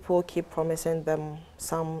so people keep promising them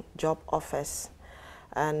some job offers.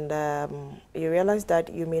 And you realize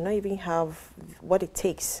that you may not even have what it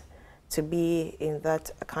takes to be in that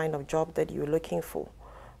kind of job that you're looking for.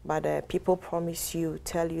 But people promise you,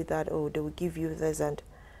 tell you that, oh, they will give you this, and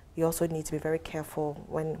you also need to be very careful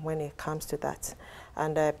when it comes to that.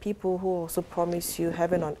 And people who also promise you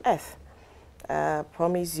heaven on earth,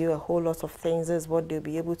 promise you a whole lot of things, is what they'll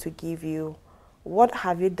be able to give you. What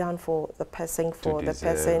have you done for the person,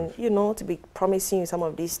 you know, to be promising you some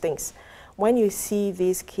of these things. When you see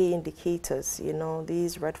these key indicators, you know,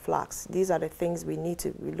 these red flags, these are the things we need to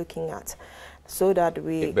be looking at, so that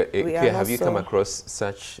we have you come across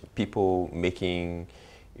such people making,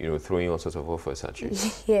 you know, throwing all sorts of offers at you?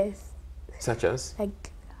 Yes. Such as?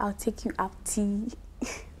 Like, I'll take you up tea.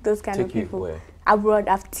 Those kind of people. Where? Abroad,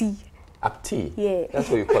 up tea. Up tea? Yeah. That's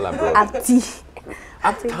what you call abroad? Up tea.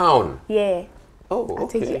 Uptown? Yeah. Oh, I'll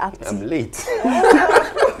take you up tea. I'm late.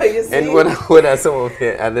 And what are some of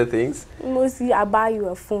the other things? Mostly, I buy you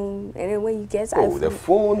a phone, and then when you get iPhone, the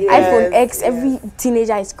phone, iPhone X, every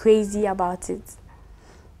teenager is crazy about it.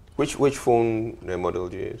 Which phone model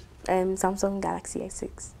do you use? Samsung Galaxy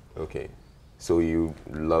S6. Okay, so you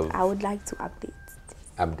love. I would like to update.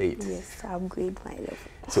 Update. Yes, upgrade my level.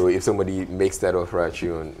 So if somebody makes that offer at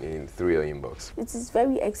you through your inbox, it is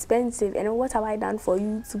very expensive, and what have I done for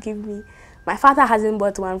you to give me? My father hasn't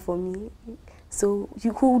bought one for me. So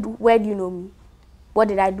where do you know me? What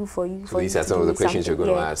did I do for you? So these are some of the questions you're going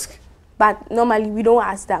to ask. But normally we don't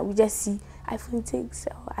ask that. We just see iPhone 6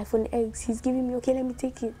 or iPhone X. He's giving me, okay, let me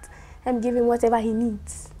take it. I'm giving whatever he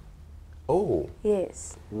needs. Oh.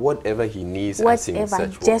 Yes. Whatever he needs, asking in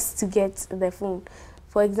whatever, such just to get the phone.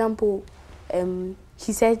 For example,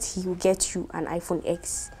 he said he will get you an iPhone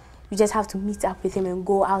X. You just have to meet up with him and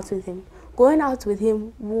go out with him. Going out with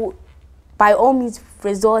him will, by all means,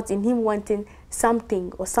 result in him wanting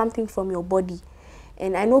something or something from your body.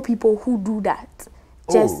 And I know people who do that.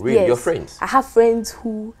 Oh, really? Yes, your friends? I have friends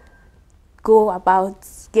who go about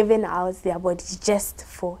giving out their bodies just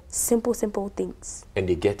for simple things. And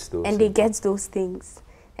they get those. And they get those things.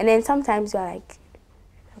 And then sometimes you're like,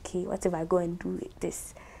 okay, what if I go and do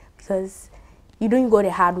this? Because you don't go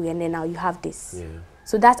the hard way and then now you have this. Yeah.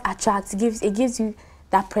 So that attracts, it gives you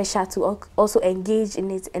that pressure to also engage in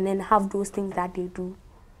it and then have those things that they do.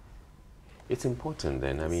 It's important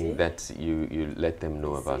then, I mean, that you let them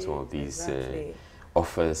know about some of these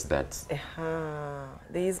offers that...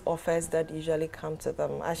 These offers that usually come to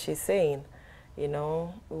them, as she's saying, you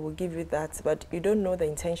know, we will give you that, but you don't know the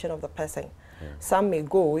intention of the person. Yeah. Some may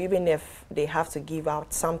go, even if they have to give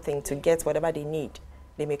out something to get whatever they need,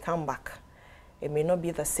 they may come back. It may not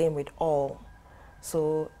be the same with all.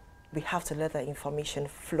 So we have to let the information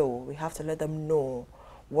flow. We have to let them know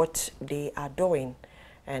what they are doing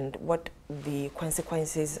and what the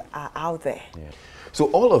consequences are out there. Yeah. So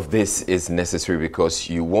all of this is necessary because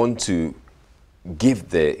you want to give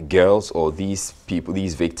the girls or these people,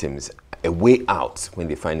 these victims, a way out when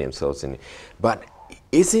they find themselves in it. But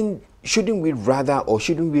shouldn't we rather, or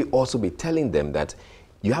shouldn't we also be telling them that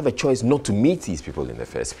you have a choice not to meet these people in the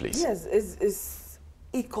first place? Yes, it's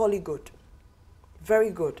equally good.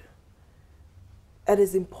 Very good. It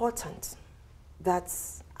is important that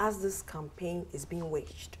as this campaign is being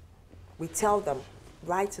waged, we tell them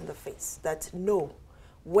right in the face that no,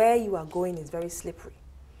 where you are going is very slippery.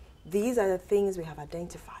 These are the things we have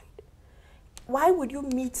identified. Why would you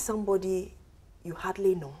meet somebody you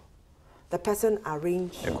hardly know? The person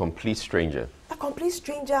arranged... A complete stranger. A complete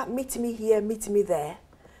stranger, meet me here, meet me there.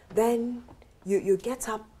 Then you get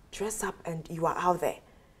up, dress up, and you are out there.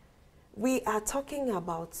 We are talking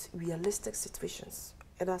about realistic situations.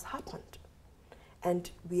 It has happened.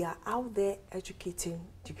 And we are out there educating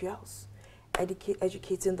the girls,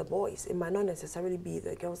 educating the boys. It might not necessarily be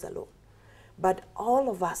the girls alone. But all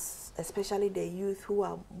of us, especially the youth who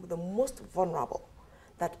are the most vulnerable,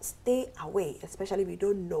 that stay away, especially if we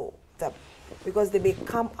don't know them, because they may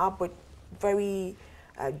come up with very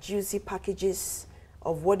juicy packages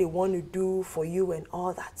of what they want to do for you and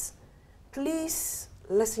all that. Please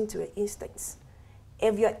listen to your instincts.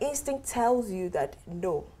 If your instinct tells you that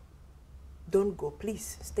no, don't go,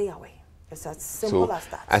 please stay away. It's as simple as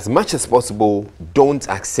that. As much as possible, don't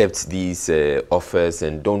accept these offers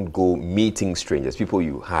and don't go meeting strangers, people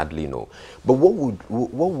you hardly know. But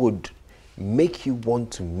what would make you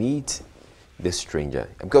want to meet the stranger?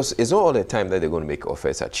 Because it's not all the time that they're going to make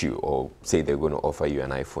offers at you or say they're going to offer you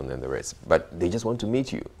an iPhone and the rest, but they just want to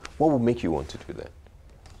meet you. What would make you want to do that?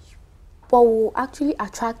 What will actually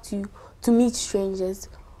attract you to meet strangers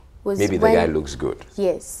was maybe the guy looks good.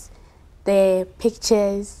 Yes. The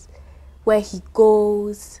pictures, where he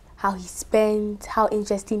goes, how he spends, how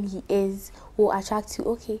interesting he is will attract you.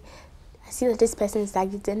 Okay, I see that this person is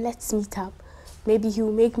like this, then let's meet up. Maybe he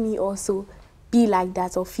will make me also be like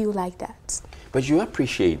that or feel like that. But you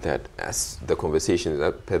appreciate that as the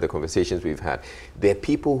conversations we've had, there are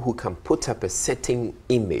people who can put up a certain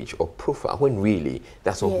image or profile when really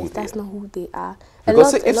that's not who they are. Yes, that's not who they are.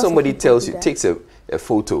 Because if somebody tells you, takes a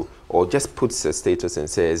photo or just puts a status and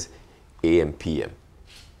says AM, PM,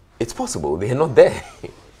 it's possible they're not there.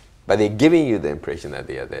 But they're giving you the impression that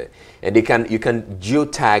they are there. And you can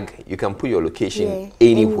geotag, you can put your location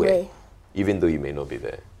anywhere, even though you may not be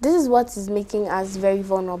there. This is what is making us very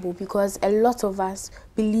vulnerable because a lot of us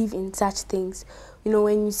believe in such things. You know,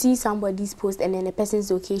 when you see somebody's post and then a person's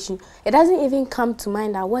location, it doesn't even come to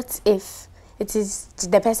mind that what if it is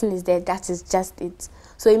the person is there, that is just it.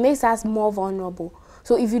 So it makes us more vulnerable.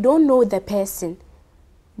 So if you don't know the person,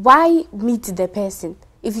 why meet the person?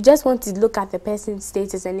 If you just want to look at the person's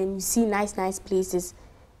status and then you see nice places,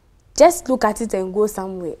 just look at it and go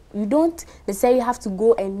somewhere. You don't necessarily have to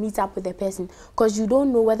go and meet up with the person because you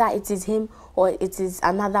don't know whether it is him or it is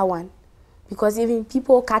another one. Because even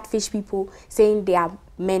people catfish people saying they are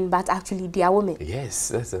men, but actually they are women. Yes,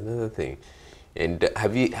 that's another thing. And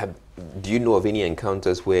do you know of any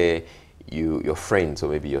encounters where your friends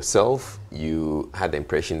or maybe yourself, you had the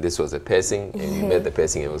impression this was a person and you met the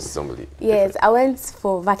person and it was somebody Yes, different? I went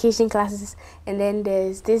for vacation classes and then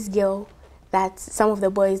there's this girl that some of the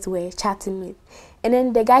boys were chatting with. And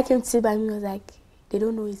then the guy came to sit by me and was like, they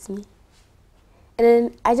don't know it's me. And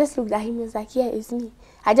then I just looked at him and was like, yeah, it's me.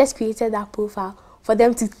 I just created that profile for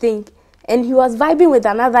them to think. And he was vibing with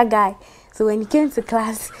another guy. So when he came to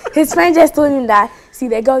class, his friend just told him that, see,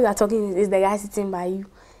 the girl you are talking is the guy sitting by you.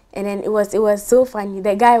 And then it was so funny.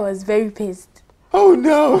 The guy was very pissed. Oh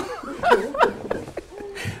no!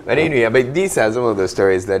 But anyway, but these are some of the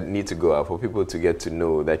stories that need to go out for people to get to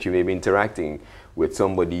know that you may be interacting with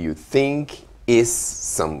somebody you think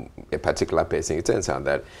is a particular person. It turns out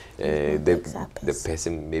that the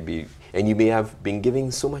person maybe, and you may have been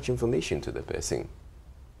giving so much information to the person.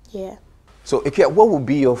 Yeah. So, Ikea, what would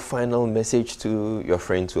be your final message to your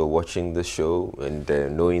friends who are watching the show and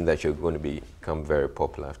knowing that you're going to become very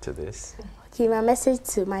popular after this? Okay, my message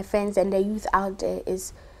to my friends and the youth out there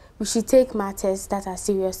is we should take matters that are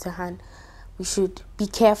serious to hand. We should be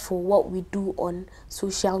careful what we do on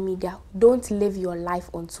social media. Don't live your life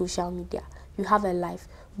on social media. You have a life.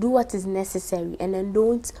 Do what is necessary and then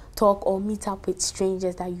don't talk or meet up with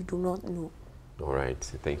strangers that you do not know. All right.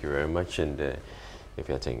 Thank you very much. And if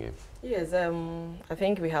you're taking Yes, I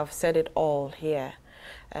think we have said it all here.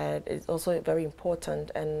 It's also very important,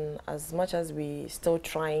 and as much as we still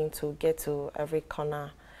trying to get to every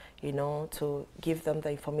corner, you know, to give them the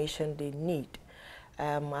information they need,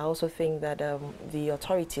 I also think that the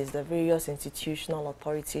authorities, the various institutional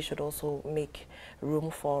authorities, should also make room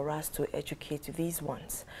for us to educate these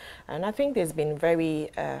ones. And I think there's been very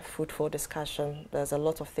fruitful discussion. There's a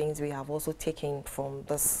lot of things we have also taken from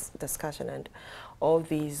this discussion, and all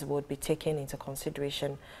these would be taken into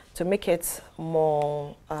consideration to make it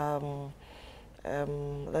more,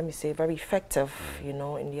 let me say, very effective, you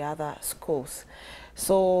know, in the other schools.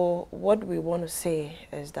 So what we want to say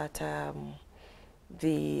is that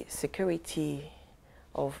the security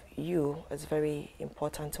of you is very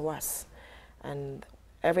important to us, and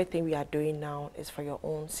everything we are doing now is for your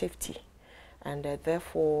own safety. And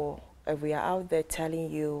therefore, if we are out there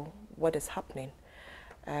telling you what is happening,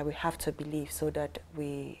 we have to believe so that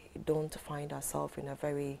we don't find ourselves in a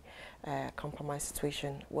very compromised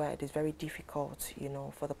situation where it is very difficult, you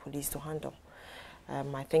know, for the police to handle.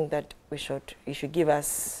 I think that you should give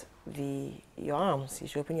us your arms. You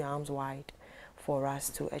should open your arms wide for us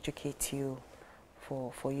to educate you,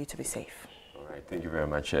 for you to be safe. All right, thank you very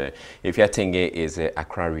much. Ifeatenge is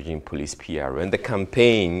Accra Region Police PRO, and the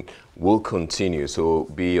campaign will continue, so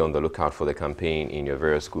be on the lookout for the campaign in your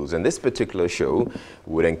various schools. And this particular show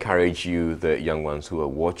would encourage you, the young ones who are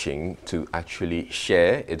watching, to actually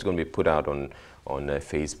share. It's going to be put out on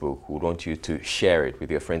Facebook. We want you to share it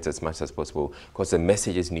with your friends as much as possible, because the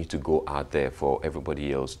messages need to go out there for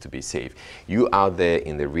everybody else to be safe. You out there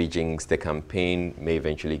in the regions, the campaign may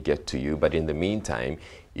eventually get to you, but in the meantime,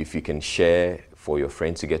 if you can share for your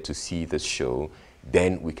friends to get to see the show,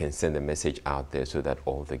 then we can send a message out there so that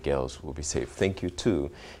all the girls will be safe. Thank you to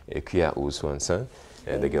Kia Uswansa,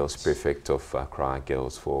 the girls prefect of Accra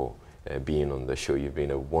Girls, for being on the show. You've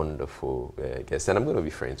been a wonderful guest, and I'm going to be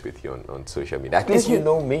friends with you on social media. At least you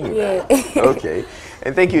know me. Yeah. Okay.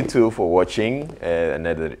 And thank you too for watching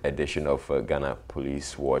another edition of Ghana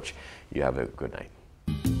Police Watch. You have a good night.